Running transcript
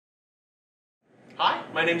Hi,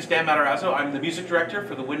 my name is Dan Matarazzo. I'm the music director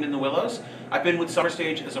for The Wind in the Willows. I've been with Summer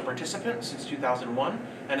Stage as a participant since 2001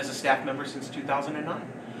 and as a staff member since 2009.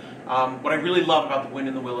 What I really love about The Wind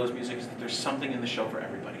in the Willows music is that there's something in the show for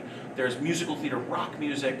everybody. There's musical theater rock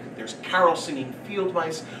music, there's carol singing field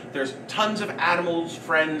mice, there's tons of animals,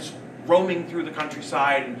 friends, roaming through the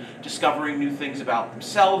countryside and discovering new things about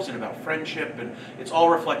themselves and about friendship, and it's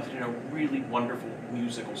all reflected in a really wonderful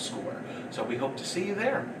musical score. So we hope to see you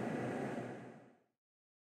there.